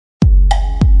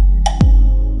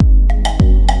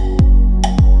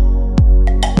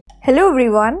Hello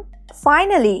everyone!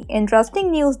 Finally, interesting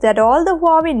news that all the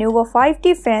Huawei Nova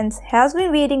 5T fans has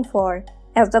been waiting for,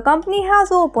 as the company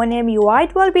has opened EMUI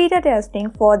 12 beta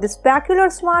testing for this peculiar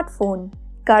smartphone.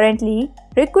 Currently,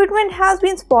 recruitment has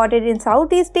been spotted in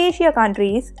Southeast Asia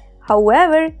countries.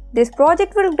 However, this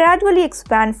project will gradually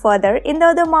expand further in the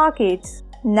other markets.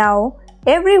 Now,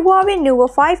 every Huawei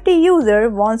Nova 5T user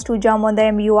wants to jump on the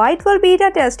EMUI 12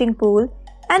 beta testing pool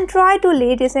and try to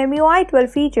latest EMUI 12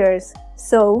 features.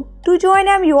 So, to join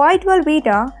EMUI 12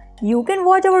 beta, you can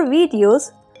watch our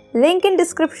videos, link in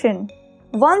description.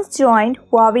 Once joined,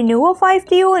 Huawei Nova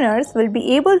 5T owners will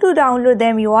be able to download the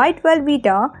EMUI 12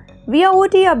 beta via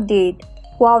OT update.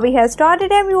 Huawei has started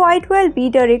EMUI 12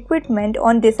 beta recruitment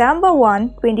on December 1,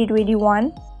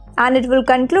 2021, and it will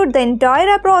conclude the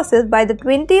entire process by the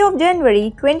 20th of January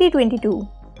 2022.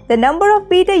 The number of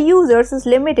beta users is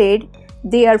limited,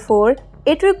 therefore,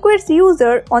 it requires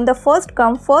users on the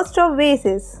first-come, first-served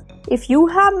basis. If you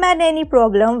have met any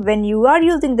problem when you are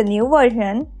using the new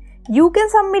version, you can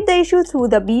submit the issue through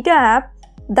the beta app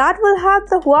that will help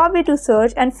the Huawei to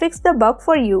search and fix the bug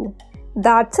for you.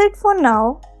 That's it for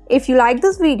now. If you like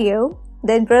this video,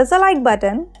 then press the like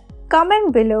button,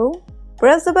 comment below,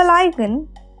 press the bell icon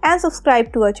and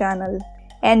subscribe to our channel.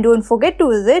 And don't forget to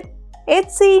visit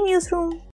HCE Newsroom.